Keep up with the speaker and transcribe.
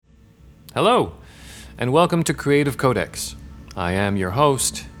Hello, and welcome to Creative Codex. I am your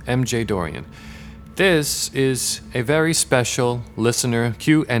host, MJ Dorian. This is a very special listener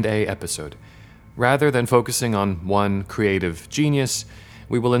Q&A episode. Rather than focusing on one creative genius,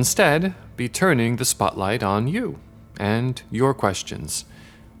 we will instead be turning the spotlight on you and your questions.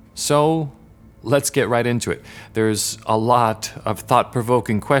 So, let's get right into it. There's a lot of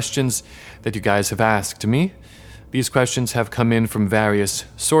thought-provoking questions that you guys have asked me. These questions have come in from various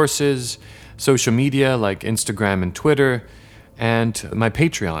sources, social media like Instagram and Twitter, and my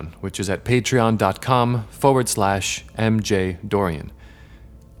Patreon, which is at patreon.com/MJ Dorian.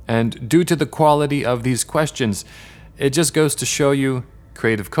 And due to the quality of these questions, it just goes to show you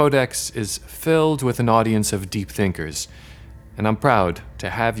Creative Codex is filled with an audience of deep thinkers, and I'm proud to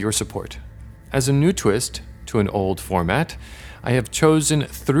have your support. As a new twist to an old format, I have chosen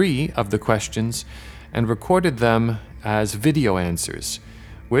 3 of the questions and recorded them as video answers,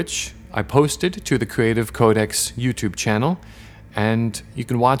 which I posted to the Creative Codex YouTube channel, and you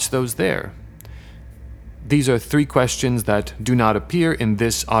can watch those there. These are 3 questions that do not appear in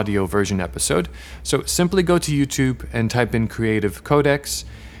this audio version episode, so simply go to YouTube and type in Creative Codex,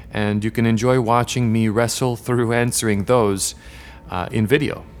 and you can enjoy watching me wrestle through answering those in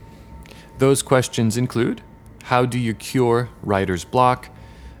video. Those questions include: how do you cure writer's block?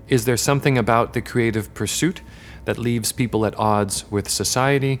 Is there something about the creative pursuit that leaves people at odds with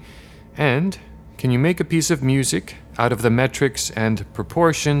society? And can you make a piece of music out of the metrics and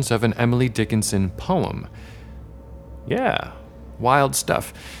proportions of an Emily Dickinson poem? Yeah, wild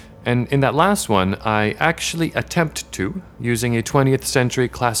stuff. And in that last one, I actually attempt to, using a 20th century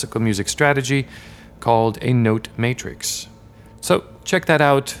classical music strategy called a note matrix. So check that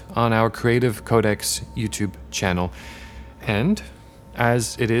out on our Creative Codex YouTube channel. And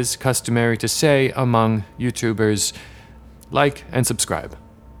as it is customary to say among YouTubers, like and subscribe.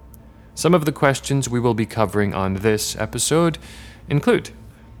 Some of the questions we will be covering on this episode include: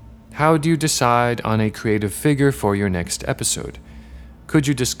 how do you decide on a creative figure for your next episode? Could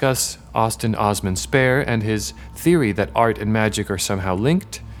you discuss Austin Osman Spare and his theory that art and magic are somehow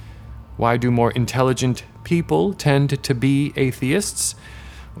linked? Why do more intelligent people tend to be atheists?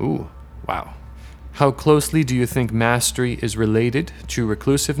 Ooh, wow. How closely do you think mastery is related to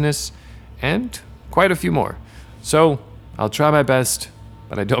reclusiveness? And quite a few more. So, I'll try my best,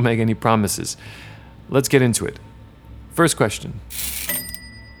 but I don't make any promises. Let's get into it. First question.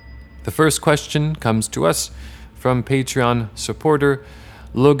 The first question comes to us from Patreon supporter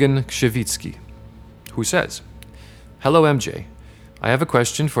Logan Kshevitsky, who says, "Hello MJ. I have a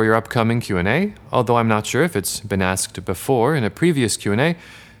question for your upcoming Q&A, although I'm not sure if it's been asked before in a previous Q&A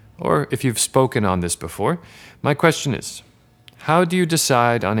or if you've spoken on this before. My question is, how do you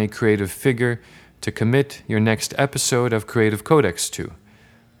decide on a creative figure to commit your next episode of Creative Codex to?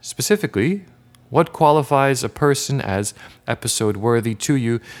 Specifically, what qualifies a person as episode-worthy to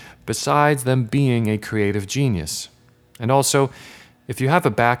you besides them being a creative genius? And also, if you have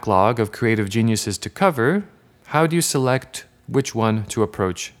a backlog of creative geniuses to cover, how do you select which one to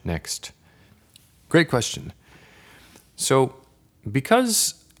approach next?" Great question. So,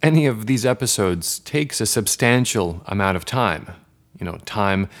 because any of these episodes takes a substantial amount of time,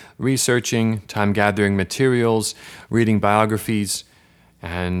 time researching, time gathering materials, reading biographies,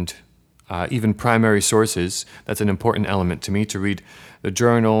 and even primary sources. That's an important element to me, to read the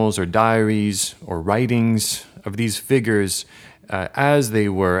journals or diaries or writings of these figures as they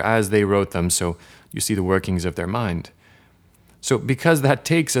wrote them, so you see the workings of their mind. So because that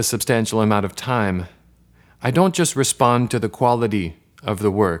takes a substantial amount of time, I don't just respond to the quality of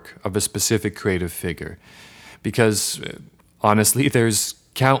the work of a specific creative figure, because honestly, there's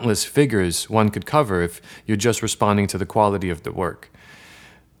countless figures one could cover if you're just responding to the quality of the work.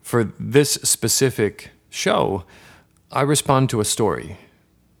 For this specific show, I respond to a story.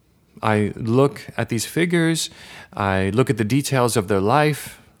 I look at these figures, I look at the details of their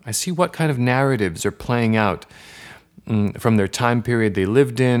life, I see what kind of narratives are playing out from their time period they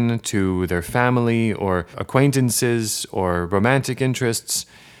lived in to their family or acquaintances or romantic interests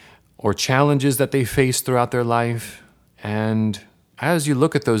or challenges that they face throughout their life. And as you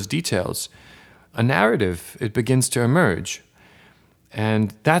look at those details, a narrative, it begins to emerge.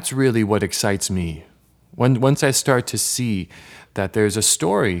 And that's really what excites me. Once I start to see that there's a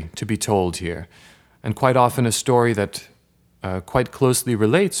story to be told here, and quite often a story that quite closely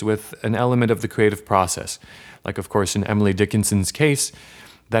relates with an element of the creative process. Like, of course, in Emily Dickinson's case,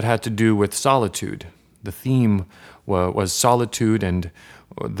 that had to do with solitude. The theme was solitude and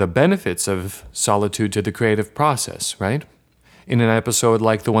the benefits of solitude to the creative process, right? In an episode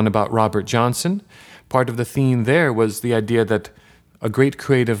like the one about Robert Johnson, part of the theme there was the idea that a great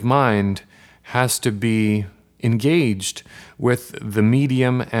creative mind has to be engaged with the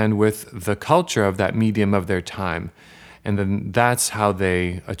medium and with the culture of that medium of their time. And then that's how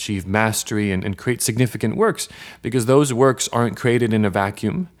they achieve mastery and create significant works, because those works aren't created in a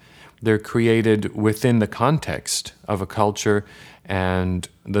vacuum. They're created within the context of a culture and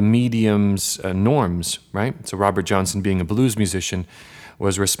the medium's norms, right? So Robert Johnson, being a blues musician,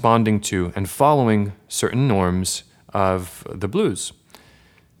 was responding to and following certain norms of the blues.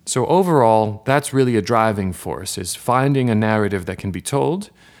 So overall, that's really a driving force, is finding a narrative that can be told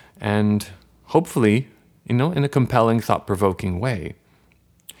and hopefully, in a compelling, thought-provoking way.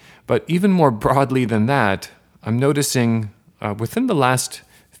 But even more broadly than that, I'm noticing within the last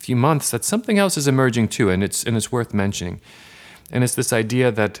few months that something else is emerging too, and it's worth mentioning. And it's this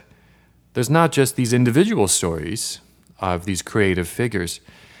idea that there's not just these individual stories of these creative figures,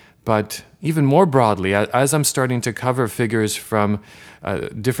 but even more broadly, as I'm starting to cover figures from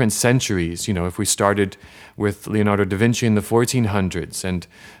different centuries, if we started with Leonardo da Vinci in the 1400s, and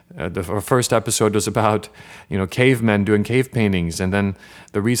our first episode was about, cavemen doing cave paintings, and then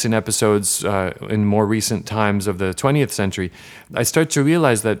the recent episodes in more recent times of the 20th century, I start to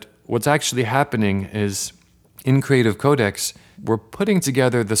realize that what's actually happening is, in Creative Codex, we're putting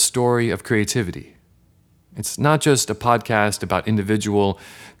together the story of creativity. It's not just a podcast about individual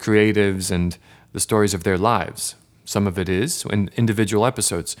creatives and the stories of their lives. Some of it is in individual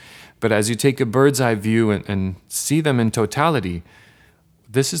episodes. But as you take a bird's eye view and see them in totality,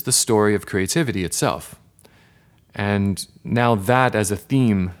 this is the story of creativity itself. And now that as a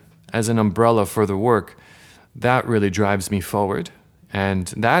theme, as an umbrella for the work, that really drives me forward, and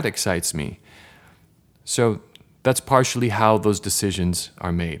that excites me. So that's partially how those decisions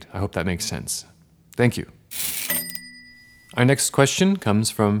are made. I hope that makes sense. Thank you. Our next question comes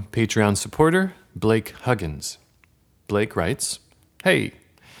from Patreon supporter Blake Huggins. Blake writes, "Hey,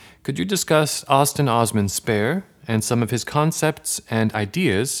 could you discuss Austin Osman Spare and some of his concepts and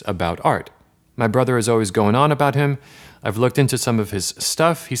ideas about art? My brother is always going on about him. I've looked into some of his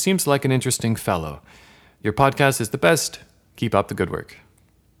stuff. He seems like an interesting fellow. Your podcast is the best. Keep up the good work."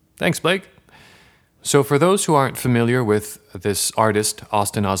 Thanks, Blake. So for those who aren't familiar with this artist,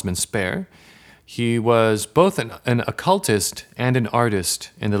 Austin Osman Spare, he was both an occultist and an artist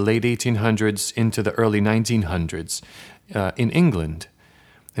in the late 1800s into the early 1900s in England.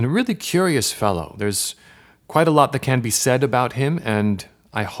 And a really curious fellow. There's quite a lot that can be said about him, and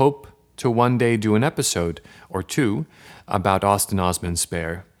I hope to one day do an episode or two about Austin Osman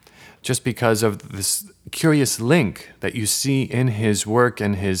Spare, just because of this curious link that you see in his work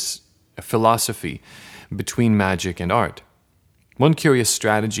and his philosophy between magic and art. One curious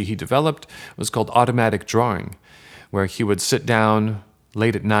strategy he developed was called automatic drawing, where he would sit down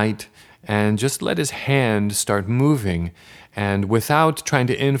late at night and just let his hand start moving, and without trying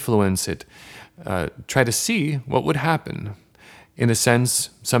to influence it, try to see what would happen. In a sense,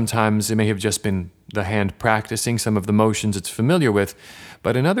 sometimes it may have just been the hand practicing some of the motions it's familiar with,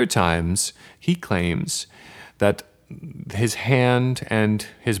 but in other times, he claims that his hand and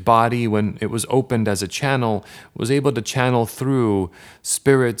his body, when it was opened as a channel, was able to channel through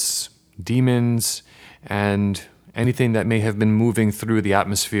spirits, demons, and anything that may have been moving through the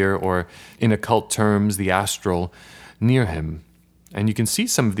atmosphere, or in occult terms, the astral, near him. And you can see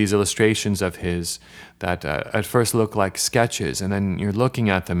some of these illustrations of his that at first look like sketches, and then you're looking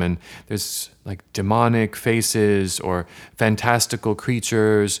at them and there's like demonic faces or fantastical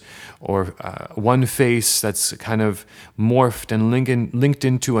creatures, or one face that's kind of morphed and linked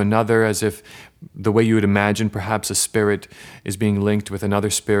into another, as if the way you would imagine perhaps a spirit is being linked with another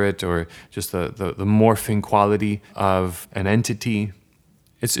spirit, or just the morphing quality of an entity.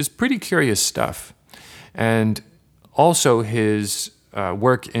 It's pretty curious stuff. And also, his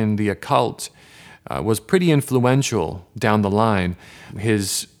work in the occult was pretty influential down the line.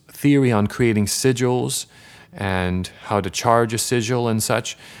 His theory on creating sigils and how to charge a sigil and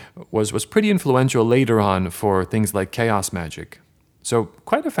such was pretty influential later on for things like chaos magic. So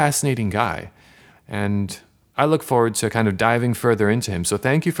quite a fascinating guy. And I look forward to kind of diving further into him. So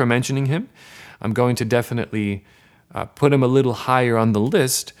thank you for mentioning him. I'm going to definitely put him a little higher on the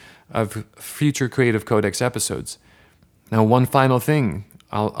list of future Creative Codex episodes. Now, one final thing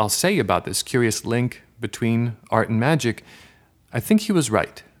I'll say about this curious link between art and magic. I think he was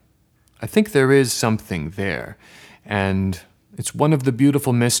right. I think there is something there, and it's one of the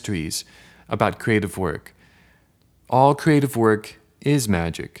beautiful mysteries about creative work. All creative work is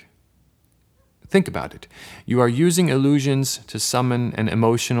magic. Think about it. You are using illusions to summon an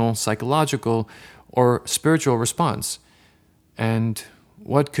emotional, psychological, or spiritual response. And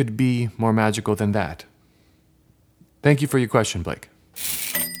what could be more magical than that? Thank you for your question, Blake.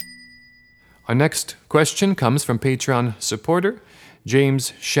 Our next question comes from Patreon supporter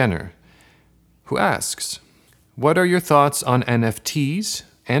James Schenner, who asks, what are your thoughts on NFTs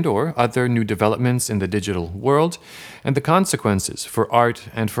and or other new developments in the digital world and the consequences for art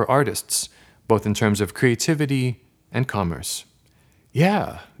and for artists, both in terms of creativity and commerce?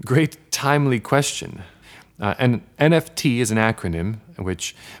 Yeah, great timely question. An NFT is an acronym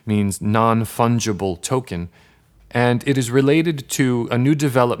which means non-fungible token, and it is related to a new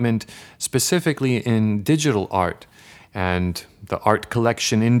development specifically in digital art and the art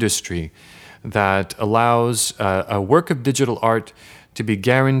collection industry that allows a work of digital art to be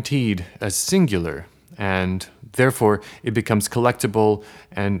guaranteed as singular, and therefore it becomes collectible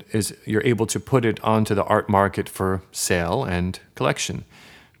and you're able to put it onto the art market for sale and collection.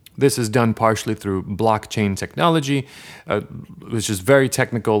 This is done partially through blockchain technology, which is very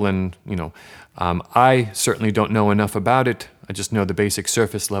technical, and I certainly don't know enough about it. I just know the basic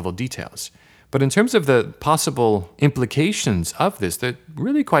surface level details. But in terms of the possible implications of this, they're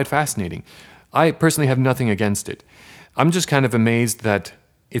really quite fascinating. I personally have nothing against it. I'm just kind of amazed that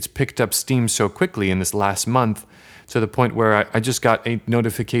it's picked up steam so quickly in this last month, to the point where I just got a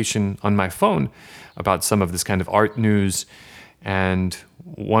notification on my phone about some of this kind of art news. And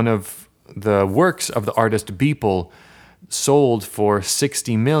one of the works of the artist Beeple sold for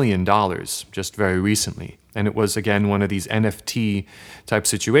 $60 million just very recently. And it was, again, one of these NFT type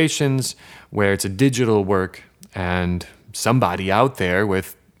situations where it's a digital work and somebody out there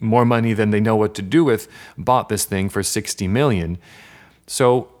with more money than they know what to do with bought this thing for $60 million.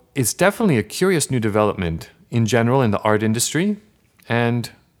 So it's definitely a curious new development in general in the art industry,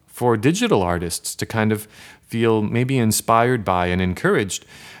 and for digital artists to kind of feel maybe inspired by and encouraged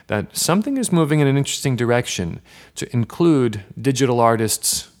that something is moving in an interesting direction to include digital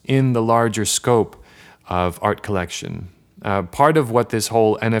artists in the larger scope of art collection. Part of what this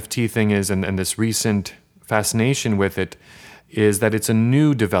whole NFT thing is, and this recent fascination with it, is that it's a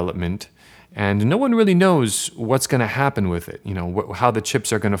new development and no one really knows what's going to happen with it, how the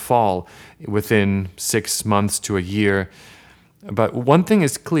chips are going to fall within 6 months to a year. But one thing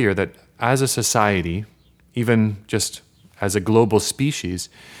is clear, that as a society, even just as a global species,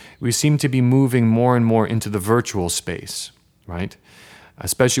 we seem to be moving more and more into the virtual space, right?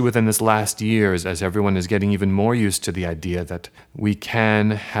 Especially within this last year, as everyone is getting even more used to the idea that we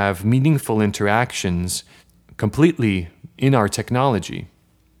can have meaningful interactions completely in our technology.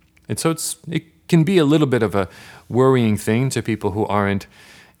 And so it can be a little bit of a worrying thing to people who aren't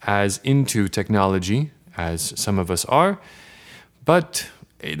as into technology as some of us are, but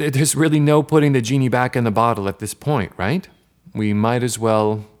there's really no putting the genie back in the bottle at this point, right? We might as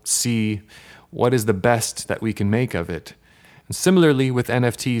well see what is the best that we can make of it. And similarly with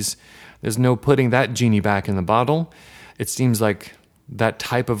NFTs, there's no putting that genie back in the bottle. It seems like that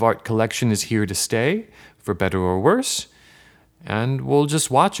type of art collection is here to stay, for better or worse, and we'll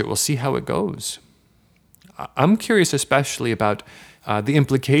just watch it. We'll see how it goes. I'm curious especially about the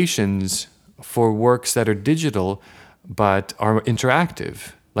implications for works that are digital but are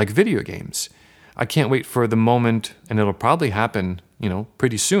interactive, like video games. I can't wait for the moment, and it'll probably happen,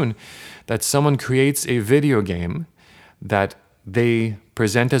 pretty soon, that someone creates a video game that they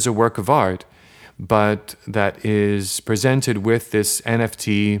present as a work of art, but that is presented with this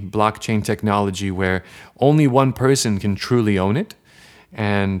NFT blockchain technology where only one person can truly own it,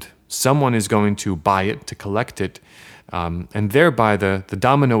 and someone is going to buy it to collect it, and thereby the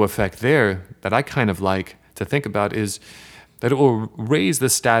domino effect there that I kind of like to think about is that it will raise the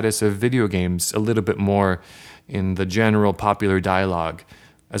status of video games a little bit more in the general popular dialogue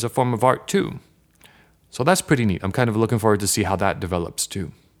as a form of art too. So that's pretty neat. I'm kind of looking forward to see how that develops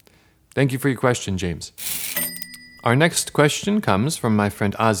too. Thank you for your question, James. Our next question comes from my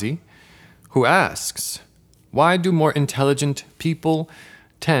friend Ozzy, who asks, why do more intelligent people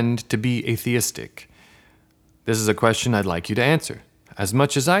tend to be atheistic? This is a question I'd like you to answer. As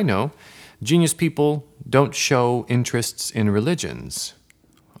much as I know, genius people don't show interests in religions.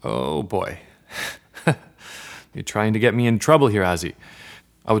 Oh boy. You're trying to get me in trouble here, Ozzy.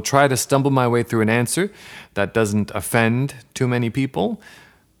 I would try to stumble my way through an answer that doesn't offend too many people,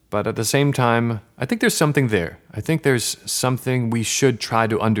 but at the same time, I think there's something there. I think there's something we should try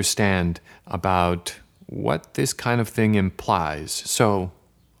to understand about what this kind of thing implies. So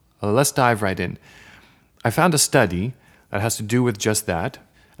let's dive right in. I found a study that has to do with just that,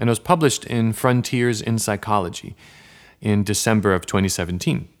 and it was published in Frontiers in Psychology in December of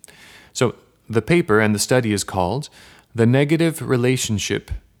 2017. So the paper and the study is called "The Negative Relationship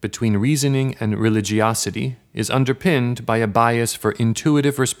Between Reasoning and Religiosity is Underpinned by a Bias for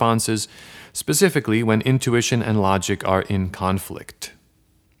Intuitive Responses, specifically when intuition and logic are in conflict."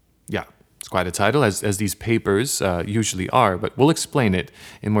 Yeah, it's quite a title, as these papers usually are, but we'll explain it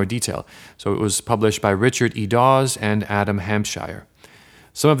in more detail. So it was published by Richard E. Dawes and Adam Hampshire.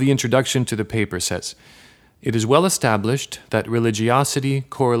 Some of the introduction to the paper says, "It is well established that religiosity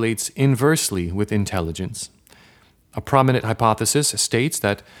correlates inversely with intelligence. A prominent hypothesis states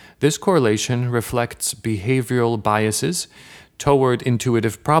that this correlation reflects behavioral biases toward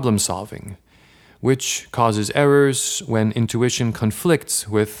intuitive problem solving, which causes errors when intuition conflicts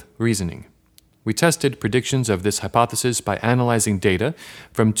with reasoning. We tested predictions of this hypothesis by analyzing data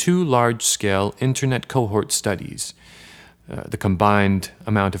from 2 large-scale internet cohort studies. The combined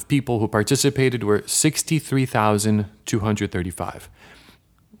amount of people who participated were 63,235.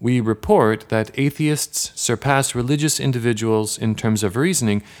 We report that atheists surpass religious individuals in terms of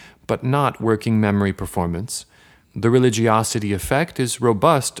reasoning, but not working memory performance. The religiosity effect is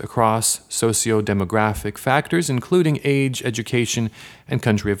robust across socio-demographic factors, including age, education, and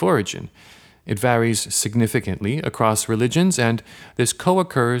country of origin. It varies significantly across religions, and this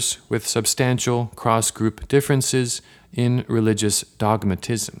co-occurs with substantial cross-group differences in religious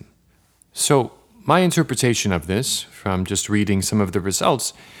dogmatism." So, my interpretation of this, from just reading some of the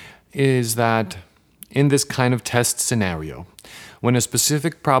results, is that in this kind of test scenario, when a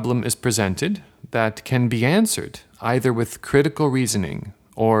specific problem is presented that can be answered either with critical reasoning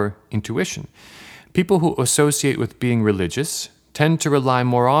or intuition, people who associate with being religious tend to rely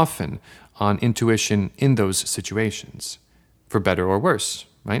more often on intuition in those situations, for better or worse,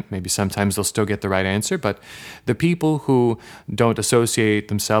 right? Maybe sometimes they'll still get the right answer, but the people who don't associate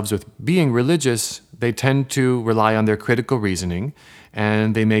themselves with being religious, they tend to rely on their critical reasoning,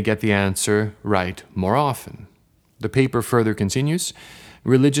 and they may get the answer right more often. The paper further continues,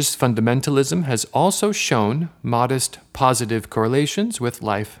 "Religious fundamentalism has also shown modest positive correlations with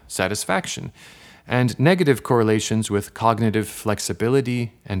life satisfaction, and negative correlations with cognitive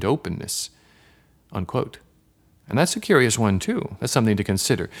flexibility and openness," unquote. And that's a curious one, too. That's something to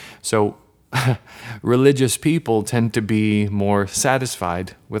consider. So, religious people tend to be more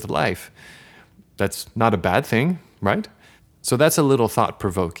satisfied with life. That's not a bad thing, right? So that's a little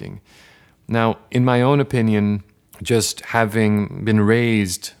thought-provoking. Now, in my own opinion, just having been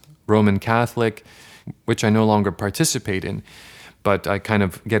raised Roman Catholic, which I no longer participate in, but I kind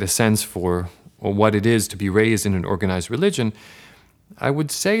of get a sense for what it is to be raised in an organized religion, I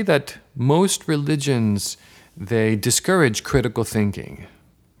would say that most religions, they discourage critical thinking,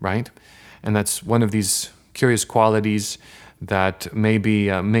 right? And that's one of these curious qualities that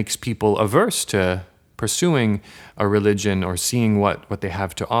maybe makes people averse to pursuing a religion or seeing what they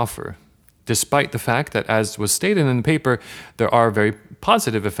have to offer, despite the fact that, as was stated in the paper, there are very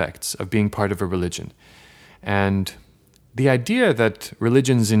positive effects of being part of a religion. And the idea that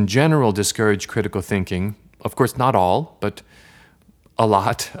religions in general discourage critical thinking, of course not all, but a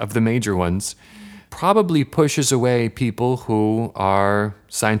lot of the major ones, probably pushes away people who are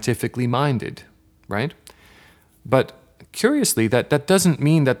scientifically minded, right? But curiously, that doesn't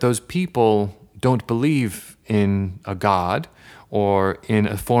mean that those people don't believe in a God or in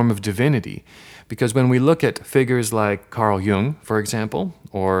a form of divinity. Because when we look at figures like Carl Jung, for example,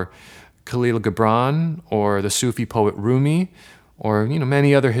 or Khalil Gibran, or the Sufi poet Rumi, or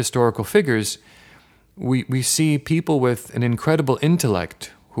many other historical figures, we see people with an incredible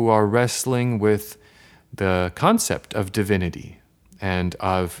intellect who are wrestling with the concept of divinity and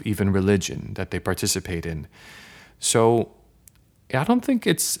of even religion that they participate in. So I don't think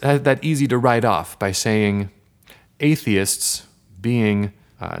it's that easy to write off by saying atheists, being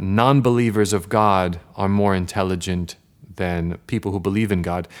non-believers of God, are more intelligent than people who believe in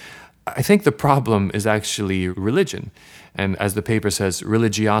God. I think the problem is actually religion, and as the paper says,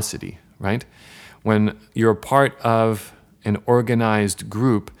 religiosity, right? When you're a part of an organized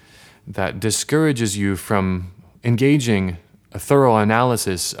group that discourages you from engaging a thorough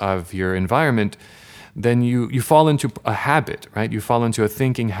analysis of your environment, then you fall into a habit, right? You fall into a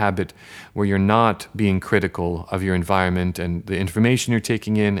thinking habit where you're not being critical of your environment and the information you're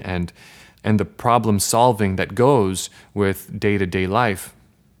taking in and the problem solving that goes with day-to-day life.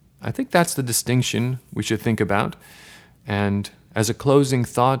 I think that's the distinction we should think about. And as a closing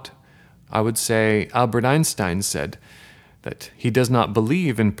thought, I would say Albert Einstein said that he does not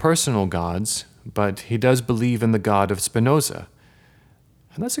believe in personal gods, but he does believe in the God of Spinoza.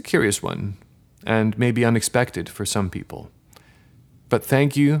 And that's a curious one, and maybe unexpected for some people. But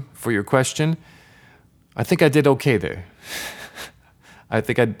thank you for your question. I think I did okay there. I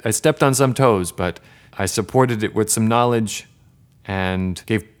think I stepped on some toes, but I supported it with some knowledge and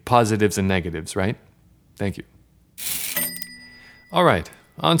gave positives and negatives, right? Thank you. All right,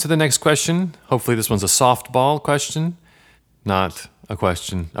 on to the next question. Hopefully this one's a softball question. not a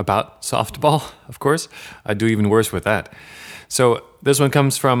question about softball, of course. I'd do even worse with that. So this one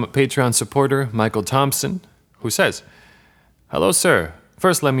comes from Patreon supporter Michael Thompson, who says, "Hello, sir.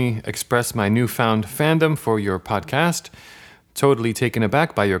 First, let me express my newfound fandom for your podcast. Totally taken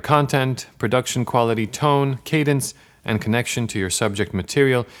aback by your content, production quality, tone, cadence, and connection to your subject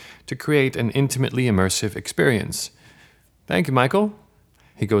material to create an intimately immersive experience." Thank you, Michael.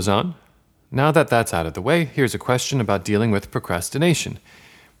 He goes on, "Now that that's out of the way, here's a question about dealing with procrastination.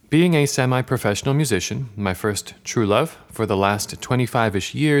 Being a semi-professional musician, my first true love for the last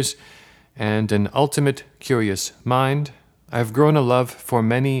 25-ish years, and an ultimate curious mind, I've grown a love for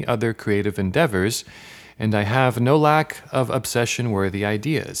many other creative endeavors, and I have no lack of obsession-worthy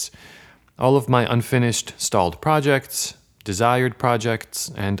ideas. All of my unfinished stalled projects, desired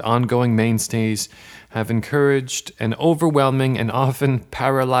projects, and ongoing mainstays have encouraged an overwhelming and often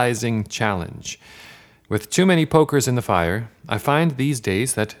paralyzing challenge. With too many pokers in the fire, I find these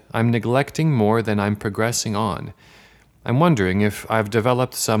days that I'm neglecting more than I'm progressing on. I'm wondering if I've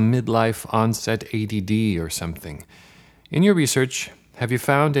developed some midlife onset ADD or something. In your research, have you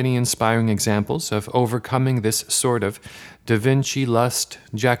found any inspiring examples of overcoming this sort of Da Vinci lust,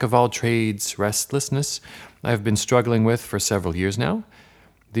 jack-of-all-trades restlessness I've been struggling with for several years now?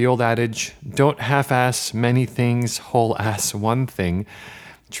 The old adage, don't half-ass many things, whole-ass one thing,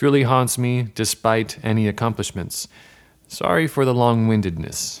 truly haunts me despite any accomplishments. Sorry for the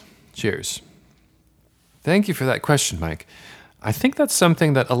long-windedness. Cheers." Thank you for that question, Mike. I think that's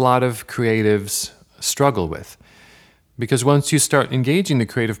something that a lot of creatives struggle with. Because once you start engaging the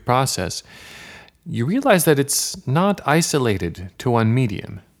creative process, you realize that it's not isolated to one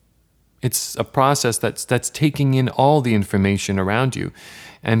medium. It's a process that's taking in all the information around you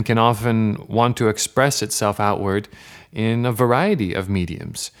and can often want to express itself outward in a variety of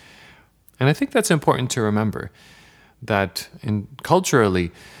mediums. And I think that's important to remember, that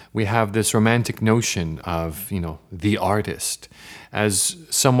culturally we have this romantic notion of, the artist as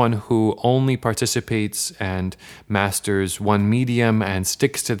someone who only participates and masters one medium and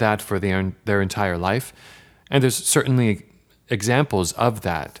sticks to that for their entire life. And there's certainly examples of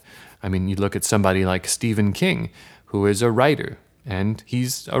that. I mean, you look at somebody like Stephen King, who is a writer, and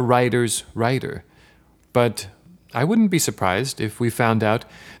he's a writer's writer. But I wouldn't be surprised if we found out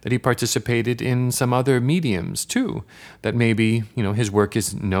that he participated in some other mediums too, that maybe, his work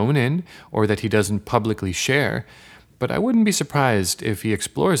is known in, or that he doesn't publicly share. But I wouldn't be surprised if he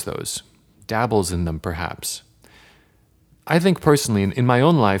explores those, dabbles in them perhaps. I think personally, in my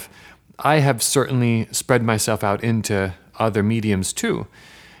own life, I have certainly spread myself out into other mediums too.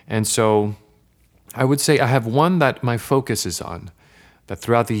 And so I would say I have one that my focus is on, that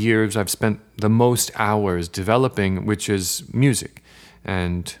throughout the years I've spent the most hours developing, which is music,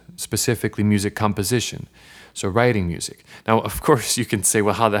 and specifically music composition, so writing music. Now, of course, you can say,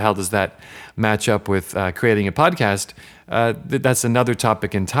 well, how the hell does that match up with creating a podcast? That's another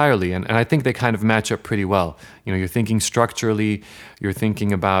topic entirely, and I think they kind of match up pretty well. You're thinking structurally, you're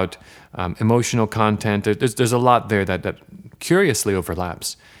thinking about emotional content. There's a lot there that curiously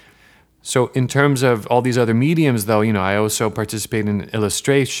overlaps. So in terms of all these other mediums, though, I also participate in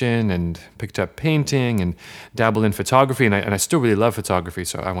illustration and picked up painting and dabble in photography, and I still really love photography,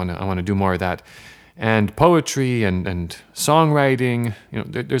 so I want to do more of that. And poetry and songwriting,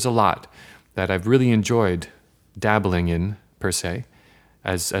 there's a lot that I've really enjoyed dabbling in, per se,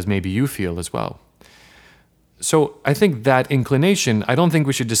 as maybe you feel as well. So I think that inclination, I don't think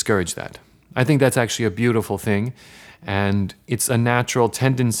we should discourage that. I think that's actually a beautiful thing. And it's a natural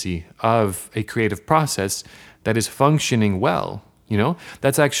tendency of a creative process that is functioning well.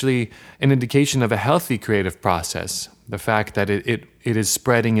 That's actually an indication of a healthy creative process. The fact that it is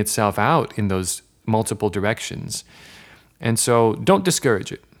spreading itself out in those multiple directions. And so don't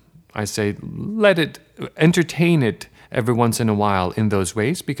discourage it. I say entertain it every once in a while in those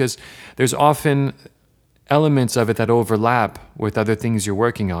ways, because there's often elements of it that overlap with other things you're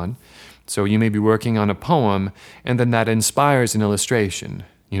working on. So you may be working on a poem, and then that inspires an illustration,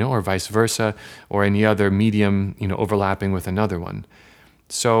 or vice versa, or any other medium, overlapping with another one.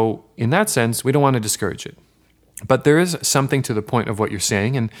 So in that sense, we don't want to discourage it. But there is something to the point of what you're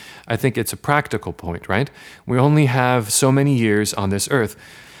saying, and I think it's a practical point, right? We only have so many years on this earth.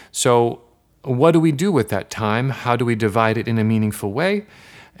 So what do we do with that time? How do we divide it in a meaningful way?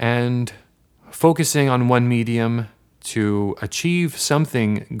 And focusing on one medium to achieve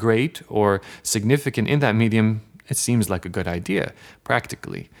something great or significant in that medium, it seems like a good idea,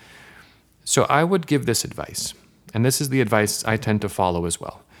 practically. So I would give this advice, and this is the advice I tend to follow as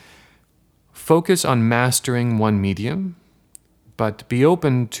well. Focus on mastering one medium, but be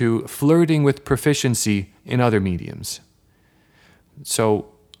open to flirting with proficiency in other mediums. So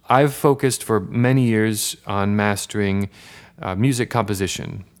I've focused for many years on mastering music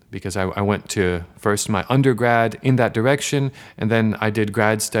composition because I went to first my undergrad in that direction, and then I did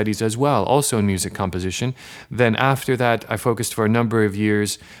grad studies as well, also in music composition. Then after that, I focused for a number of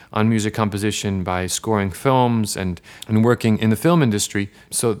years on music composition by scoring films and working in the film industry.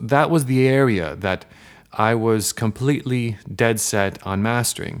 So that was the area that I was completely dead set on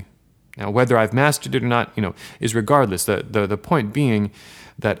mastering. Now, whether I've mastered it or not, is regardless. The point being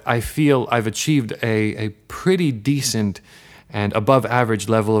that I feel I've achieved a pretty decent and above average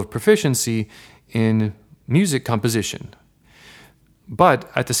level of proficiency in music composition.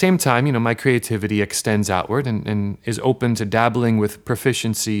 But at the same time, my creativity extends outward and is open to dabbling with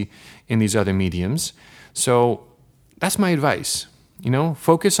proficiency in these other mediums. So that's my advice.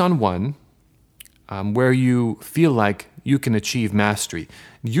 Focus on one where you feel like you can achieve mastery.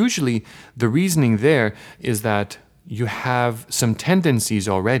 Usually, the reasoning there is that you have some tendencies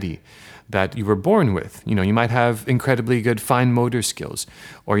already that you were born with. You might have incredibly good fine motor skills,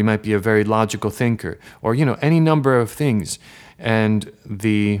 or you might be a very logical thinker, or, any number of things. And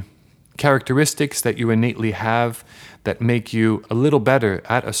the characteristics that you innately have that make you a little better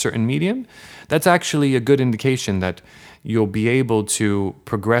at a certain medium, that's actually a good indication that you'll be able to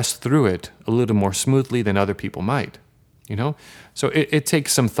progress through it a little more smoothly than other people might. So it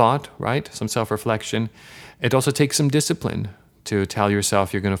takes some thought, right? Some self-reflection. It also takes some discipline to tell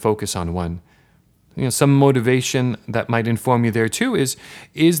yourself you're going to focus on one. Some motivation that might inform you there too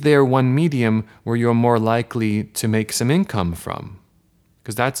is there one medium where you're more likely to make some income from?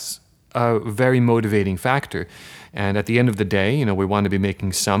 Because that's a very motivating factor. And at the end of the day, we want to be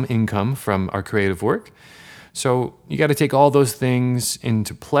making some income from our creative work. So you got to take all those things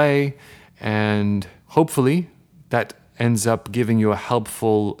into play, and hopefully that ends up giving you a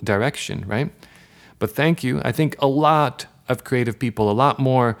helpful direction, right? But thank you. I think a lot of creative people, a lot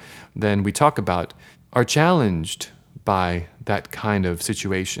more than we talk about, are challenged by that kind of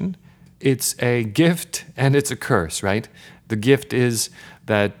situation. It's a gift and it's a curse, right? The gift is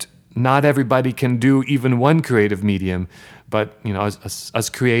that not everybody can do even one creative medium, but as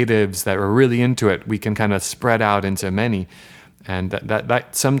creatives that are really into it, we can kind of spread out into many, and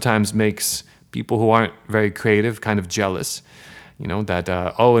that sometimes makes people who aren't very creative kind of jealous.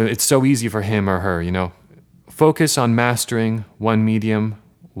 It's so easy for him or her. Focus on mastering one medium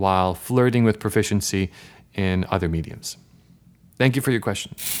while flirting with proficiency in other mediums. Thank you for your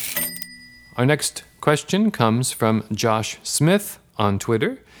question. Our next question comes from Josh Smith on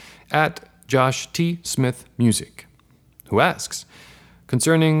Twitter at Josh T. Smith Music, who asks,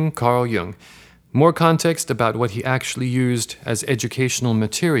 concerning Carl Jung, more context about what he actually used as educational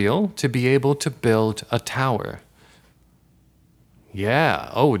material to be able to build a tower. Yeah,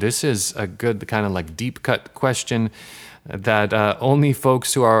 this is a good kind of like deep cut question that only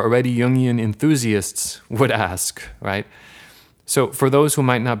folks who are already Jungian enthusiasts would ask, right? So for those who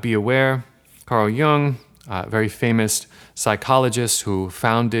might not be aware, Carl Jung, a very famous psychologist who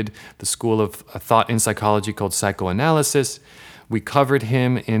founded the school of thought in psychology called psychoanalysis. We covered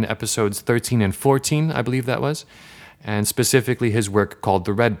him in episodes 13 and 14, I believe that was, and specifically his work called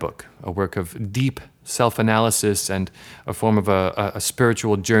The Red Book, a work of deep self-analysis and a form of a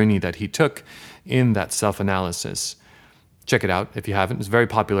spiritual journey that he took in that self-analysis. Check it out if you haven't. It's a very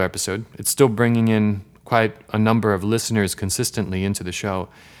popular episode. It's still bringing in quite a number of listeners consistently into the show,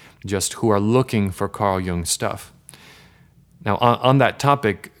 just who are looking for Carl Jung stuff. Now, on that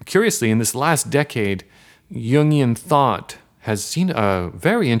topic, curiously, in this last decade, Jungian thought has seen a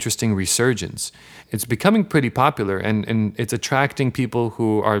very interesting resurgence. It's becoming pretty popular, and it's attracting people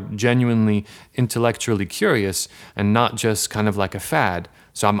who are genuinely intellectually curious and not just kind of like a fad.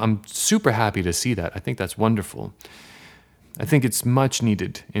 So I'm super happy to see that. I think that's wonderful. I think it's much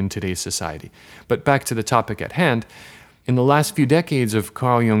needed in today's society. But back to the topic at hand, in the last few decades of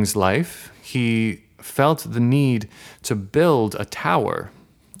Carl Jung's life, he felt the need to build a tower.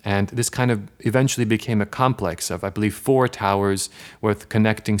 And this kind of eventually became a complex of, I believe, 4 towers with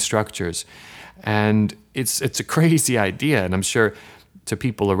connecting structures. And it's a crazy idea, and I'm sure to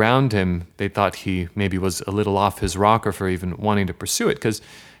people around him, they thought he maybe was a little off his rocker for even wanting to pursue it, because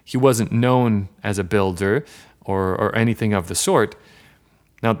he wasn't known as a builder or anything of the sort.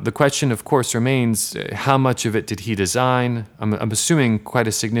 Now, the question, of course, remains, how much of it did he design? I'm assuming quite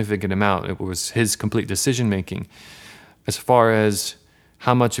a significant amount. It was his complete decision-making. As far as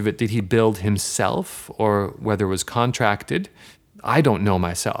how much of it did he build himself or whether it was contracted, I don't know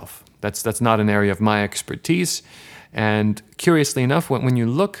myself. That's not an area of my expertise. And curiously enough, when you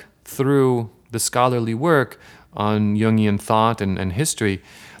look through the scholarly work on Jungian thought and history,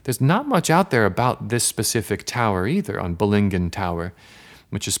 there's not much out there about this specific tower either, on Bollingen Tower,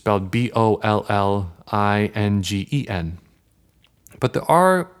 which is spelled Bollingen. But there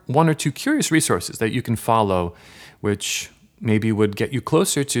are one or two curious resources that you can follow, which maybe would get you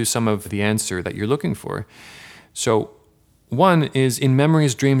closer to some of the answer that you're looking for. So one is in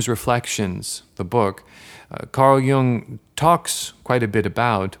Memories, Dreams, Reflections, the book. Carl Jung talks quite a bit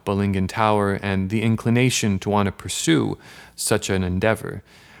about Bollingen Tower and the inclination to want to pursue such an endeavor.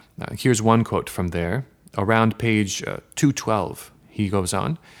 Here's one quote from there. Around page 212, he goes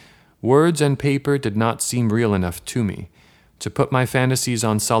on, "Words and paper did not seem real enough to me. To put my fantasies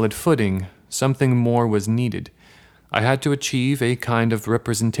on solid footing, something more was needed. I had to achieve a kind of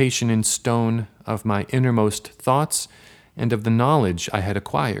representation in stone of my innermost thoughts and of the knowledge I had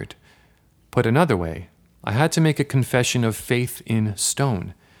acquired. Put another way, I had to make a confession of faith in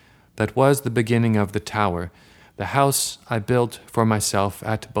stone. That was the beginning of the tower, the house I built for myself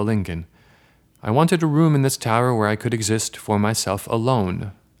at Bollingen. I wanted a room in this tower where I could exist for myself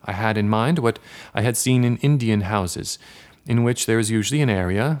alone. I had in mind what I had seen in Indian houses, in which there is usually an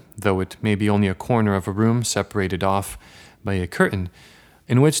area, though it may be only a corner of a room separated off by a curtain,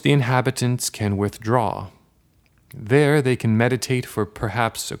 in which the inhabitants can withdraw. There they can meditate for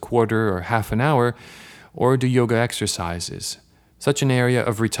perhaps a quarter or half an hour, or do yoga exercises. Such an area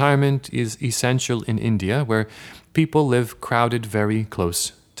of retirement is essential in India, where people live crowded very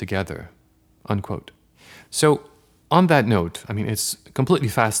close together." Unquote. So, on that note, it's a completely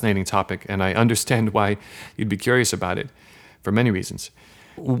fascinating topic, and I understand why you'd be curious about it, for many reasons.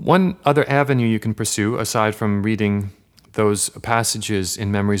 One other avenue you can pursue, aside from reading those passages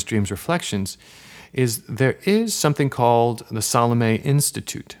in Memories, Dreams, Reflections, is there is something called the Salome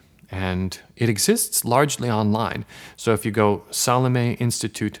Institute, and it exists largely online. So if you go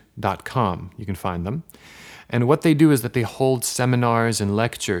salomeinstitute.com, you can find them. And what they do is that they hold seminars and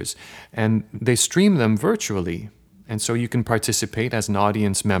lectures, and they stream them virtually. And so you can participate as an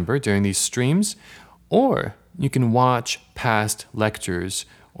audience member during these streams, or you can watch past lectures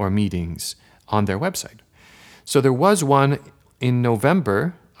or meetings on their website. So there was one in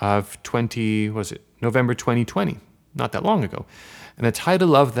November of November 2020, not that long ago. And the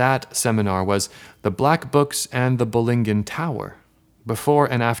title of that seminar was The Black Books and the Bollingen Tower, before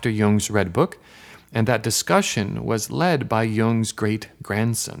and after Jung's Red Book. And that discussion was led by Jung's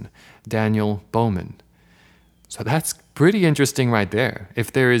great-grandson, Daniel Bowman. So that's pretty interesting right there. If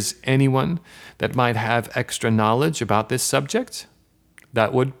there is anyone that might have extra knowledge about this subject,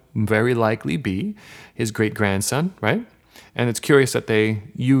 that would very likely be his great-grandson, right? And it's curious that they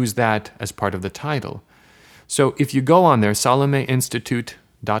use that as part of the title. So if you go on there,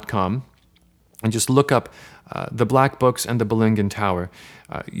 salomeinstitute.com, and just look up the Black Books and the Bollingen Tower,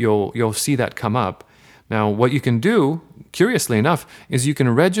 you'll see that come up. Now, what you can do, curiously enough, is you can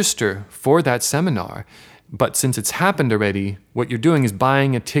register for that seminar. But since it's happened already, what you're doing is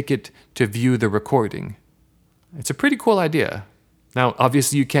buying a ticket to view the recording. It's a pretty cool idea. Now,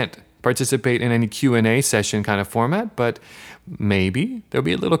 obviously, you can't participate in any Q&A session kind of format, but maybe there'll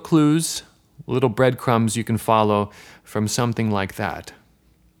be little clues, little breadcrumbs you can follow from something like that.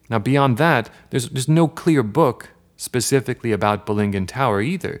 Now, beyond that, there's no clear book specifically about Bollingen Tower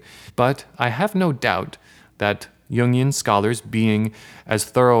either, but I have no doubt that Jungian scholars, being as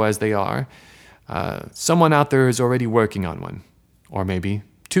thorough as they are, someone out there is already working on one, or maybe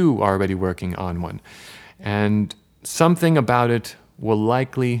two are already working on one, and something about it will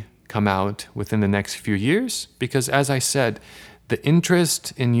likely come out within the next few years, because as I said, the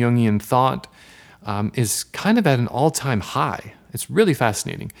interest in Jungian thought is kind of at an all-time high. It's really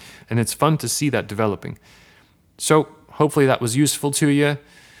fascinating, and it's fun to see that developing. So hopefully that was useful to you.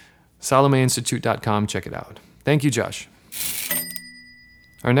 salomeinstitute.com, check it out. Thank you, Josh.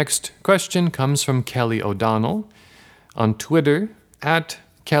 Our next question comes from Kelly O'Donnell on Twitter at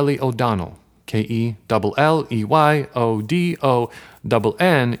Kelly O'Donnell,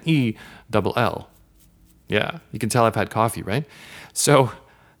 KELLEYODONNELL. Yeah, you can tell I've had coffee, right? So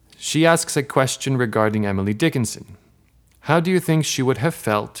she asks a question regarding Emily Dickinson. How do you think she would have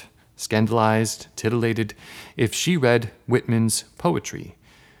felt, scandalized, titillated, if she read Whitman's poetry?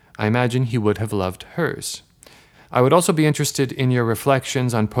 I imagine he would have loved hers. I would also be interested in your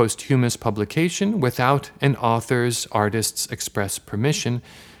reflections on posthumous publication without an author's artist's express permission,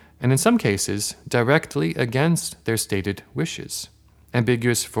 and in some cases, directly against their stated wishes.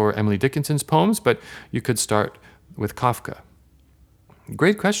 Ambiguous for Emily Dickinson's poems, but you could start with Kafka.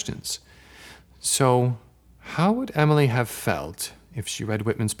 Great questions. So, how would Emily have felt if she read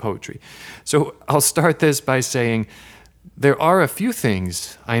Whitman's poetry? So, I'll start this by saying there are a few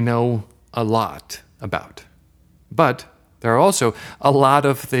things I know a lot about. But there are also a lot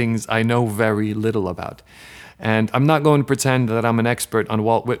of things I know very little about. And I'm not going to pretend that I'm an expert on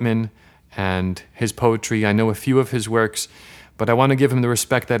Walt Whitman and his poetry. I know a few of his works, but I want to give him the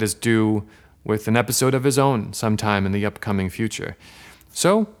respect that is due with an episode of his own sometime in the upcoming future.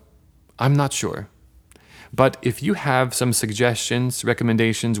 So, I'm not sure. But if you have some suggestions,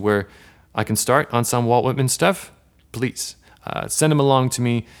 recommendations where I can start on some Walt Whitman stuff, please send them along to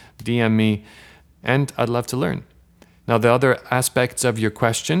me, DM me, and I'd love to learn. Now, the other aspects of your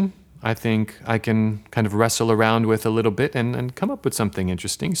question, I think I can kind of wrestle around with a little bit and come up with something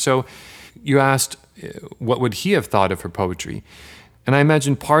interesting. So you asked, what would he have thought of her poetry? And I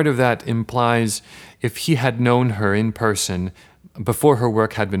imagine part of that implies if he had known her in person before her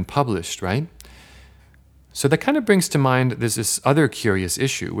work had been published, right? So that kind of brings to mind there's this other curious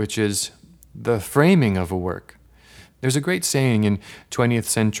issue, which is the framing of a work. There's a great saying in 20th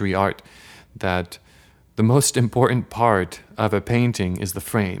century art that the most important part of a painting is the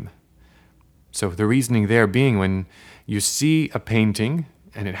frame. So the reasoning there being when you see a painting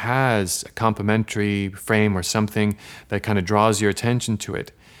and it has a complementary frame or something that kind of draws your attention to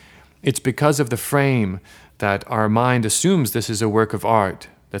it, it's because of the frame that our mind assumes this is a work of art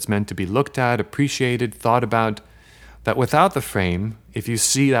that's meant to be looked at, appreciated, thought about, that without the frame, if you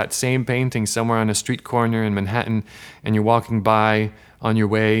see that same painting somewhere on a street corner in Manhattan and you're walking by on your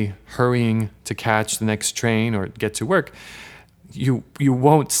way, hurrying to catch the next train or get to work, you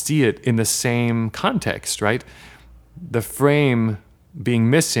won't see it in the same context, right? The frame being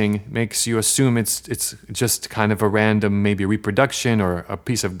missing makes you assume it's just kind of a random, maybe reproduction or a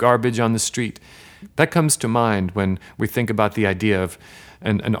piece of garbage on the street. That comes to mind when we think about the idea of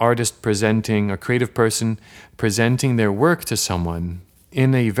an artist presenting, a creative person presenting their work to someone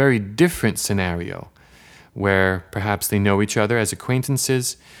in a very different scenario, where perhaps they know each other as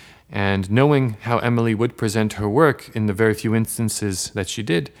acquaintances, and knowing how Emily would present her work in the very few instances that she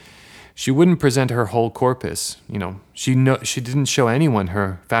did, she wouldn't present her whole corpus. She didn't show anyone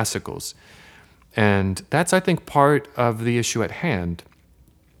her fascicles. And that's, I think, part of the issue at hand.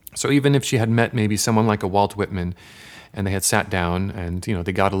 So even if she had met maybe someone like a Walt Whitman, and they had sat down and,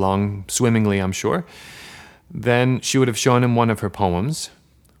 they got along swimmingly, I'm sure, then she would have shown him one of her poems.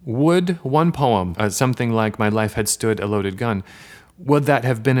 Would one poem, something like My Life Had Stood a Loaded Gun, would that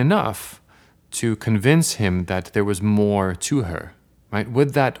have been enough to convince him that there was more to her, right?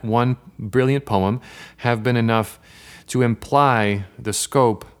 Would that one brilliant poem have been enough to imply the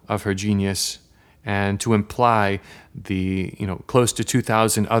scope of her genius and to imply the, close to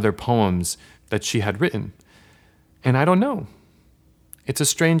 2,000 other poems that she had written? And I don't know. It's a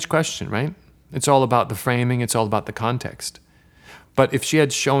strange question, right? It's all about the framing. It's all about the context. But if she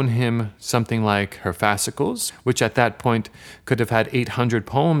had shown him something like her fascicles, which at that point could have had 800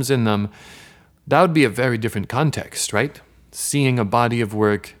 poems in them, that would be a very different context, right? Seeing a body of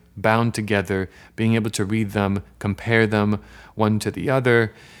work bound together, being able to read them, compare them one to the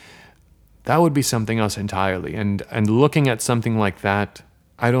other, that would be something else entirely. And looking at something like that,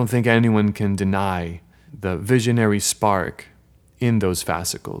 I don't think anyone can deny the visionary spark in those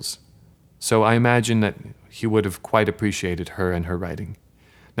fascicles. So I imagine that he would have quite appreciated her and her writing.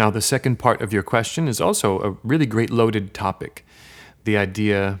 Now, the second part of your question is also a really great loaded topic. The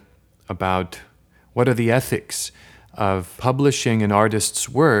idea about what are the ethics of publishing an artist's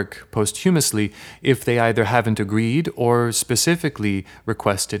work posthumously if they either haven't agreed or specifically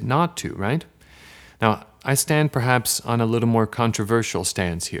requested not to, right? Now, I stand perhaps on a little more controversial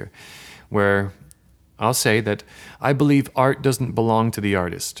stance here, where I'll say that I believe art doesn't belong to the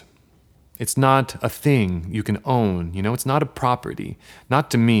artist. It's not a thing you can own, it's not a property,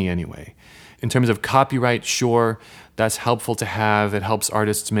 not to me anyway. In terms of copyright, sure, that's helpful to have. It helps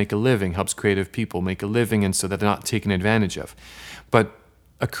artists make a living, helps creative people make a living, and so that they're not taken advantage of. But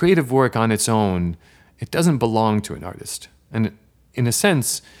a creative work on its own, it doesn't belong to an artist. And in a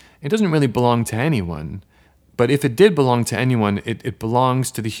sense, it doesn't really belong to anyone. But if it did belong to anyone, it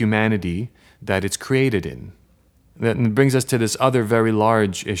belongs to the humanity that it's created in. That brings us to this other very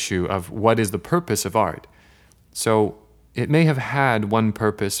large issue of what is the purpose of art. So it may have had one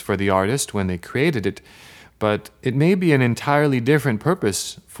purpose for the artist when they created it, but it may be an entirely different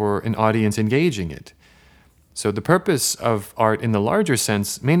purpose for an audience engaging it. So the purpose of art in the larger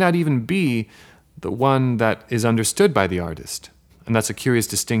sense may not even be the one that is understood by the artist. And that's a curious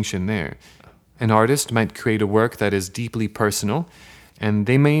distinction there. An artist might create a work that is deeply personal, and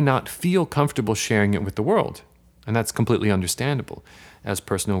they may not feel comfortable sharing it with the world. And that's completely understandable, as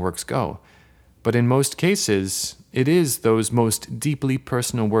personal works go. But in most cases, it is those most deeply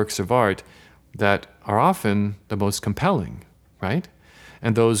personal works of art that are often the most compelling, right?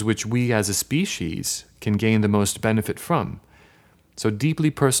 and those which we as a species can gain the most benefit from. So deeply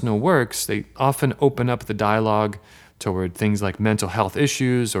personal works, they often open up the dialogue toward things like mental health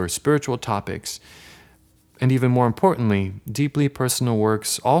issues or spiritual topics. And even more importantly, deeply personal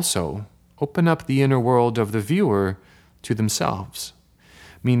works also open up the inner world of the viewer to themselves.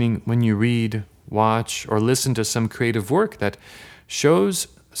 Meaning, when you read, watch, or listen to some creative work that shows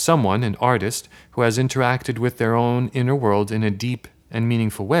someone, an artist, who has interacted with their own inner world in a deep and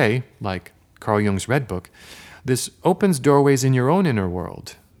meaningful way, like Carl Jung's Red Book, this opens doorways in your own inner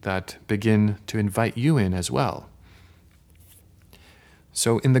world that begin to invite you in as well.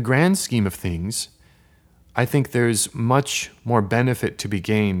 So in the grand scheme of things, I think there's much more benefit to be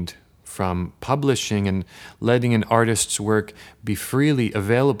gained from publishing and letting an artist's work be freely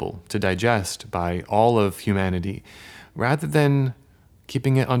available to digest by all of humanity, rather than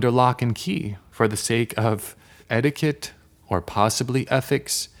keeping it under lock and key for the sake of etiquette or possibly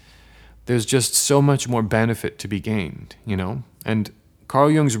ethics. There's just so much more benefit to be gained, And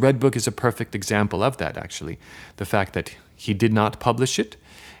Carl Jung's Red Book is a perfect example of that, actually. The fact that he did not publish it,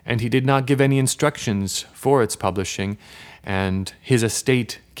 and he did not give any instructions for its publishing, and his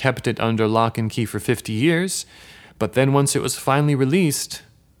estate kept it under lock and key for 50 years. But then once it was finally released,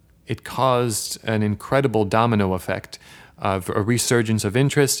 it caused an incredible domino effect of a resurgence of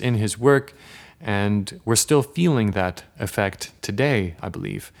interest in his work, and we're still feeling that effect today, I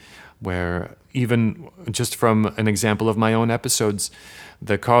believe, where even just from an example of my own episodes,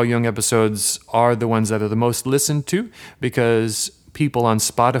 the Carl Jung episodes are the ones that are the most listened to because people on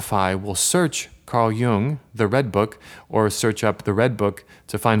Spotify will search Carl Jung, the Red Book, or search up the Red Book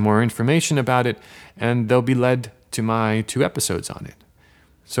to find more information about it, and they'll be led to my 2 episodes on it.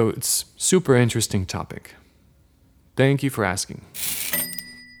 So it's super interesting topic. Thank you for asking.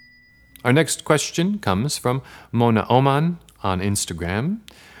 Our next question comes from Mona Oman on Instagram.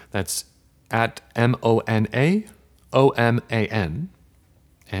 That's at MonaOman.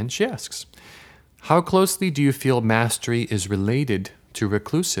 And she asks, how closely do you feel mastery is related to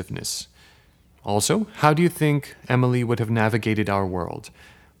reclusiveness? Also, how do you think Emily would have navigated our world,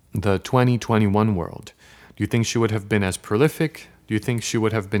 the 2021 world? Do you think she would have been as prolific? Do you think she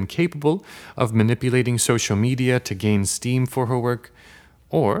would have been capable of manipulating social media to gain steam for her work?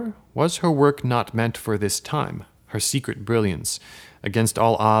 Or was her work not meant for this time, her secret brilliance, against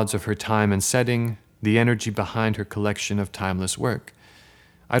all odds of her time and setting, the energy behind her collection of timeless work?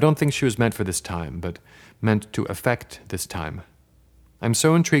 I don't think she was meant for this time, but meant to affect this time. I'm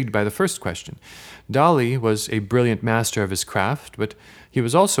so intrigued by the first question. Dali was a brilliant master of his craft, but he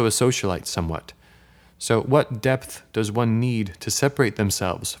was also a socialite somewhat. So what depth does one need to separate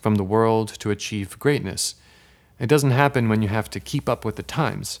themselves from the world to achieve greatness? It doesn't happen when you have to keep up with the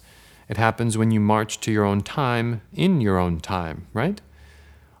times. It happens when you march to your own time, in your own time, right?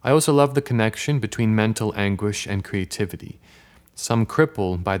 I also love the connection between mental anguish and creativity. Some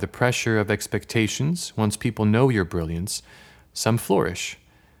cripple by the pressure of expectations once people know your brilliance. Some flourish.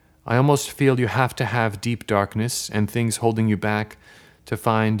 I almost feel you have to have deep darkness and things holding you back to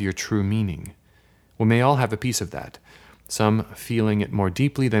find your true meaning. We may all have a piece of that, some feeling it more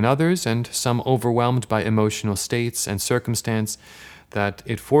deeply than others, and some overwhelmed by emotional states and circumstance that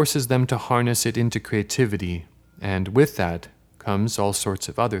it forces them to harness it into creativity, and with that comes all sorts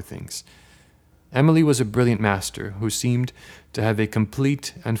of other things. Emily was a brilliant master who seemed to have a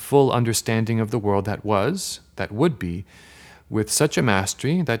complete and full understanding of the world that was, that would be, with such a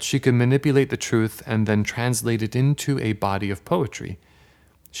mastery that she could manipulate the truth and then translate it into a body of poetry.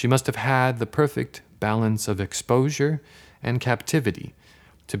 She must have had the perfect balance of exposure and captivity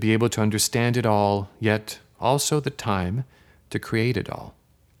to be able to understand it all, yet also the time to create it all.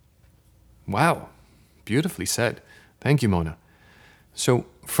 Wow, beautifully said. Thank you, Mona. So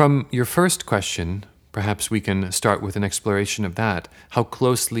from your first question, perhaps we can start with an exploration of that. How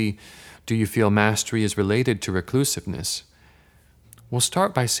closely do you feel mastery is related to reclusiveness? We'll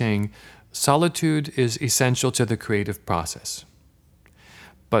start by saying solitude is essential to the creative process.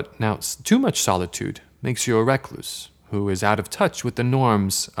 But now, too much solitude makes you a recluse who is out of touch with the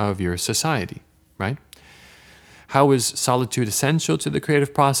norms of your society, right? How is solitude essential to the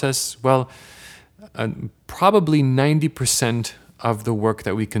creative process? Well, probably 90% of the work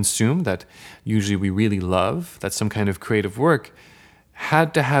that we consume, that usually we really love, that's some kind of creative work,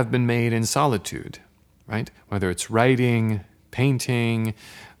 had to have been made in solitude, right? Whether it's writing, painting,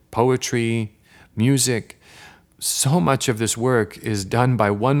 poetry, music, so much of this work is done by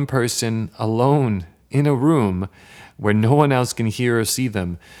one person alone in a room where no one else can hear or see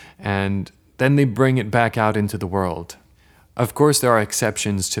them, and then they bring it back out into the world. Of course, there are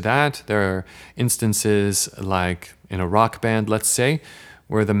exceptions to that. There are instances like in a rock band, let's say,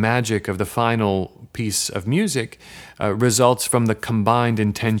 where the magic of the final piece of music results from the combined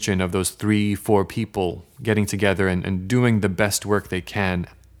intention of those 3-4 people getting together and doing the best work they can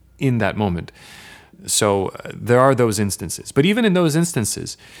in that moment. So there are those instances. But even in those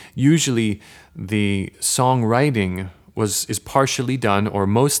instances, usually the songwriting is partially done or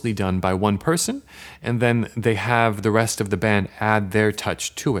mostly done by one person, and then they have the rest of the band add their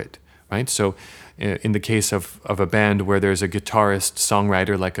touch to it, right? So in the case of a band where there's a guitarist,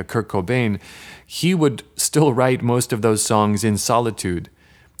 songwriter like a Kurt Cobain, he would still write most of those songs in solitude,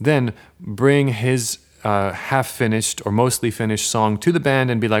 then bring his half-finished or mostly finished song to the band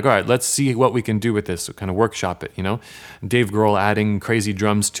and be like, all right, let's see what we can do with this, so kind of workshop it, Dave Grohl adding crazy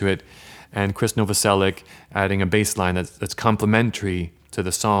drums to it, and Chris Novoselic adding a bass line that's complementary to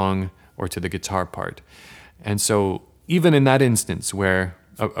the song or to the guitar part. And so even in that instance where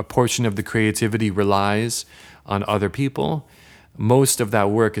a portion of the creativity relies on other people, most of that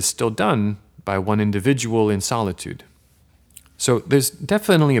work is still done by one individual in solitude. So there's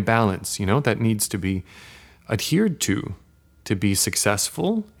definitely a balance, that needs to be adhered to be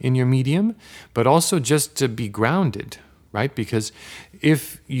successful in your medium, but also just to be grounded, right? Because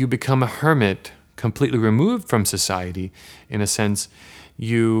if you become a hermit, completely removed from society, in a sense,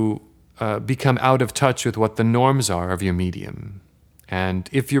 you become out of touch with what the norms are of your medium. And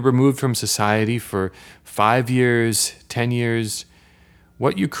if you're removed from society for 5 years, 10 years,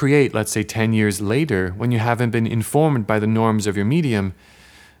 what you create, let's say 10 years later, when you haven't been informed by the norms of your medium,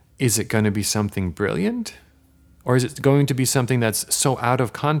 is it going to be something brilliant? Or is it going to be something that's so out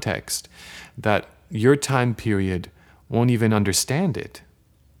of context that your time period won't even understand it?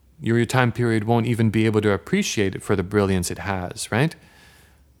 Your time period won't even be able to appreciate it for the brilliance it has, right?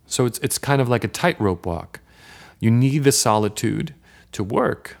 So it's kind of like a tightrope walk. You need the solitude to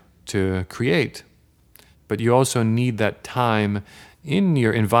work, to create, but you also need that time in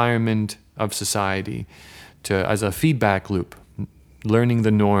your environment of society as a feedback loop, learning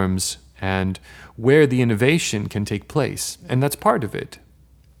the norms and where the innovation can take place. And that's part of it.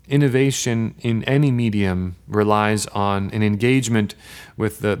 Innovation in any medium relies on an engagement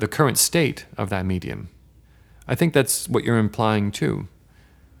with the current state of that medium. I think that's what you're implying too.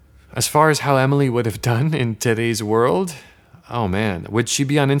 As far as how Emily would have done in today's world, oh man, would she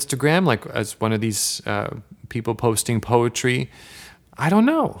be on Instagram like as one of these people posting poetry? I don't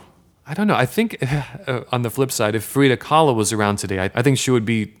know. I think on the flip side, if Frida Kahlo was around today, I think she would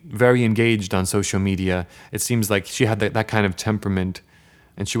be very engaged on social media. It seems like she had that kind of temperament,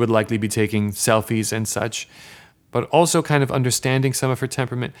 and she would likely be taking selfies and such, but also kind of understanding some of her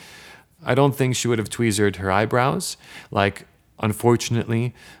temperament. I don't think she would have tweezered her eyebrows. Like,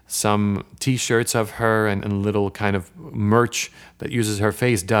 unfortunately, some t-shirts of her and little kind of merch that uses her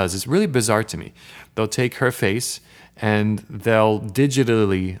face does. It's really bizarre to me. They'll take her face and they'll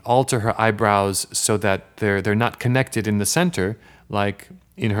digitally alter her eyebrows so that they're not connected in the center, like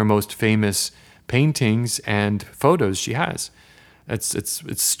in her most famous paintings and photos she has.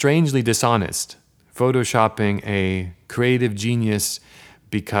 It's strangely dishonest. Photoshopping a creative genius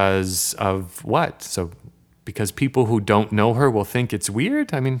because of what? So because people who don't know her will think it's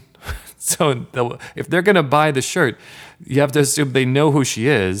weird? I mean, so if they're going to buy the shirt, you have to assume they know who she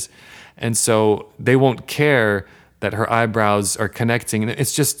is, and so they won't care that her eyebrows are connecting.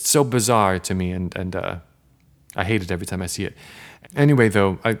 It's just so bizarre to me, and I hate it every time I see it. Anyway,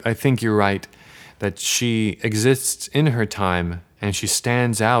 though, I think you're right that she exists in her time, and she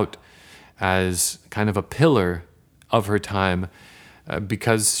stands out as kind of a pillar of her time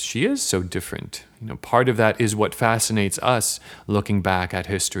because she is so different. Part of that is what fascinates us looking back at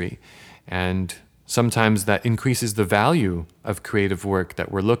history, and sometimes that increases the value of creative work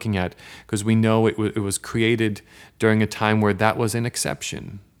that we're looking at because we know it was created during a time where that was an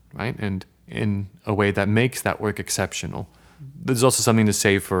exception, right? And in a way that makes that work exceptional. There's also something to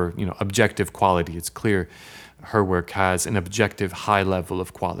say for, objective quality. It's clear her work has an objective high level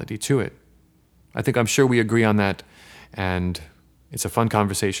of quality to it. I'm sure we agree on that, and it's a fun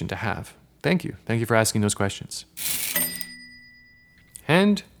conversation to have. Thank you. Thank you for asking those questions.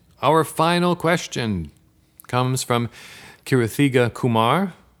 And our final question comes from Kirithiga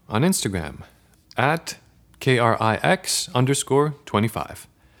Kumar on Instagram at KRIX_25.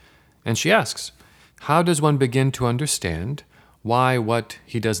 And she asks, how does one begin to understand why what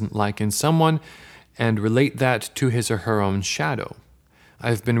he doesn't like in someone and relate that to his or her own shadow?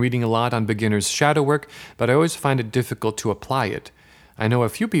 I've been reading a lot on beginners' shadow work, but I always find it difficult to apply it. I know a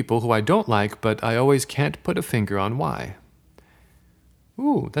few people who I don't like, but I always can't put a finger on why.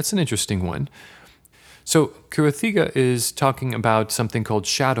 Ooh, that's an interesting one. So Kirithiga is talking about something called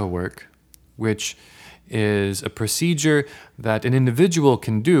shadow work, which is a procedure that an individual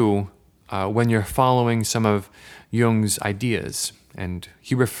can do when you're following some of Jung's ideas. And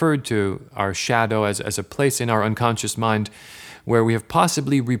he referred to our shadow as a place in our unconscious mind where we have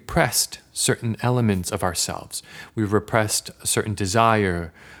possibly repressed certain elements of ourselves. We've repressed a certain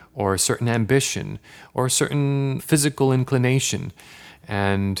desire or a certain ambition or a certain physical inclination.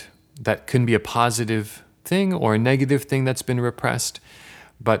 And that can be a positive thing or a negative thing that's been repressed.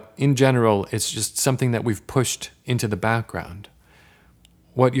 But in general, it's just something that we've pushed into the background.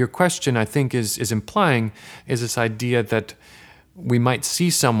 What your question, I think, is implying is this idea that we might see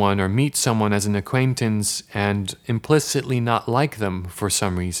someone or meet someone as an acquaintance and implicitly not like them for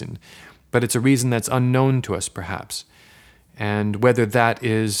some reason, but it's a reason that's unknown to us, perhaps. And whether that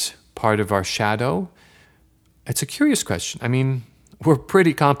is part of our shadow, it's a curious question. I mean, we're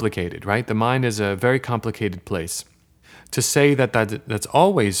pretty complicated, right? The mind is a very complicated place. To say that's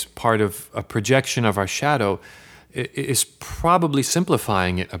always part of a projection of our shadow is probably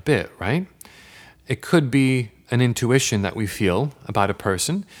simplifying it a bit, right? It could be an intuition that we feel about a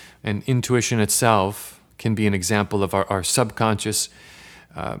person, and intuition itself can be an example of our subconscious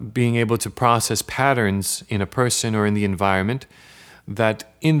being able to process patterns in a person or in the environment that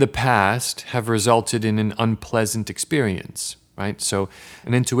in the past have resulted in an unpleasant experience, right? So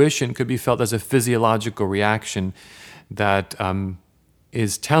an intuition could be felt as a physiological reaction that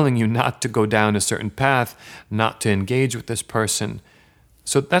is telling you not to go down a certain path, not to engage with this person.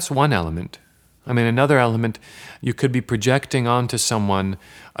 So that's one element. I mean, another element, you could be projecting onto someone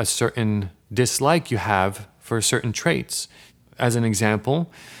a certain dislike you have for certain traits. As an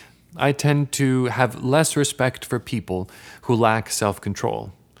example, I tend to have less respect for people who lack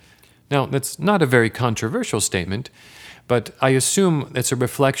self-control. Now, that's not a very controversial statement, but I assume it's a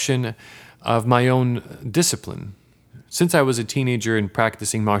reflection of my own discipline. Since I was a teenager and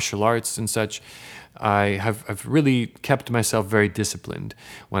practicing martial arts and such, I've really kept myself very disciplined.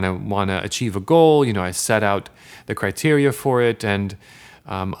 When I want to achieve a goal, I set out the criteria for it, and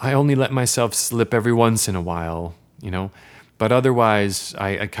I only let myself slip every once in a while, But otherwise,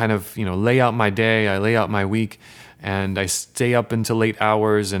 I kind of, lay out my day, I lay out my week, and I stay up until late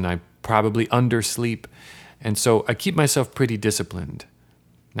hours, and I probably undersleep. And so I keep myself pretty disciplined.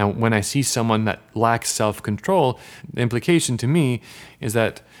 Now, when I see someone that lacks self-control, the implication to me is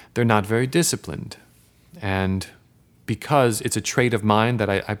that they're not very disciplined. And because it's a trait of mine that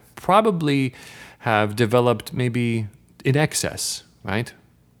I probably have developed maybe in excess, right?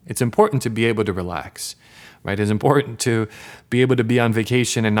 It's important to be able to relax, right? It's important to be able to be on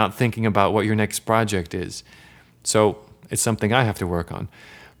vacation and not thinking about what your next project is. So it's something I have to work on.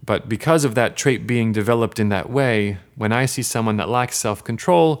 But because of that trait being developed in that way, when I see someone that lacks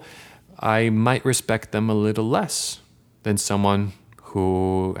self-control, I might respect them a little less than someone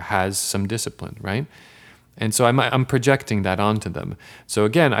who has some discipline, right? And so I'm projecting that onto them. So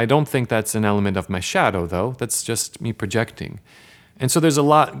again, I don't think that's an element of my shadow, though. That's just me projecting. And so there's a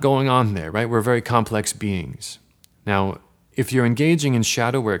lot going on there, right? We're very complex beings. Now, if you're engaging in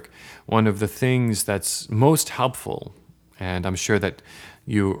shadow work, one of the things that's most helpful, and I'm sure that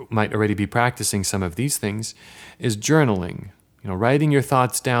you might already be practicing some of these things, is journaling. Writing your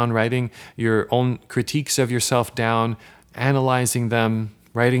thoughts down, writing your own critiques of yourself down, analyzing them,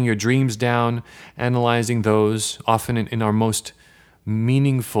 writing your dreams down, analyzing those, often in our most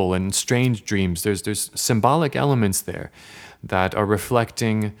meaningful and strange dreams. There's symbolic elements there that are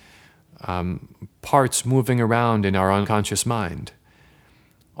reflecting parts moving around in our unconscious mind.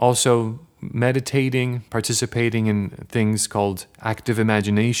 Also, meditating, participating in things called active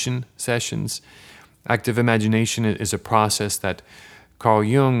imagination sessions. Active imagination is a process that Carl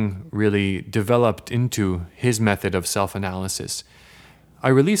Jung really developed into his method of self-analysis. I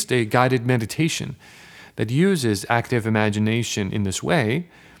released a guided meditation that uses active imagination in this way.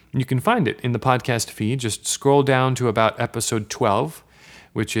 You can find it in the podcast feed. Just scroll down to about episode 12,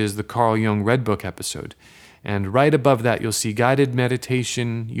 which is the Carl Jung Red Book episode. And right above that, you'll see Guided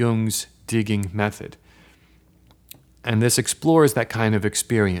Meditation, Jung's Digging Method. And this explores that kind of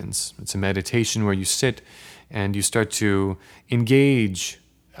experience. It's a meditation where you sit and you start to engage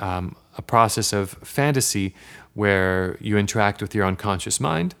a process of fantasy where you interact with your unconscious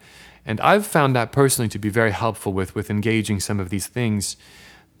mind. And I've found that personally to be very helpful with engaging some of these things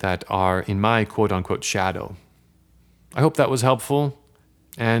that are in my quote-unquote shadow. I hope that was helpful.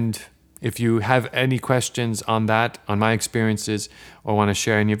 And if you have any questions on that, on my experiences, or want to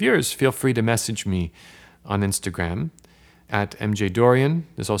share any of yours, feel free to message me on Instagram at MJ Dorian.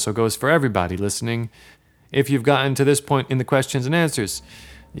 This also goes for everybody listening. If you've gotten to this point in the questions and answers,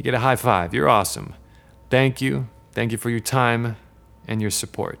 you get a high five. You're awesome. Thank you. Thank you for your time and your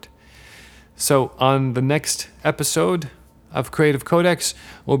support. So, on the next episode of Creative Codex,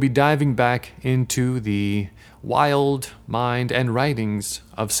 we'll be diving back into the wild mind and writings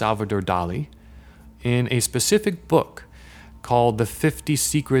of Salvador Dali in a specific book called The 50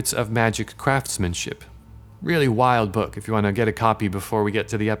 Secrets of Magic Craftsmanship. Really wild book. If you want to get a copy before we get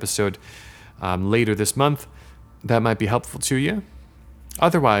to the episode later this month, that might be helpful to you.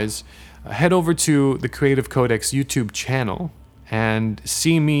 Otherwise, head over to the Creative Codex YouTube channel and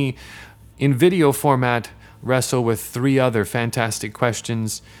see me in video format wrestle with 3 other fantastic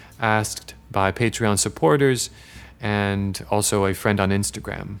questions asked by Patreon supporters and also a friend on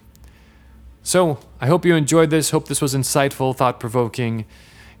Instagram. So, I hope you enjoyed this. Hope this was insightful, thought-provoking.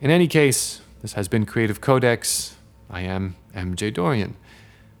 In any case, this has been Creative Codex. I am MJ Dorian.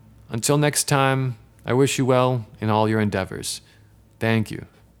 Until next time, I wish you well in all your endeavors. Thank you.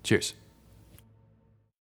 Cheers.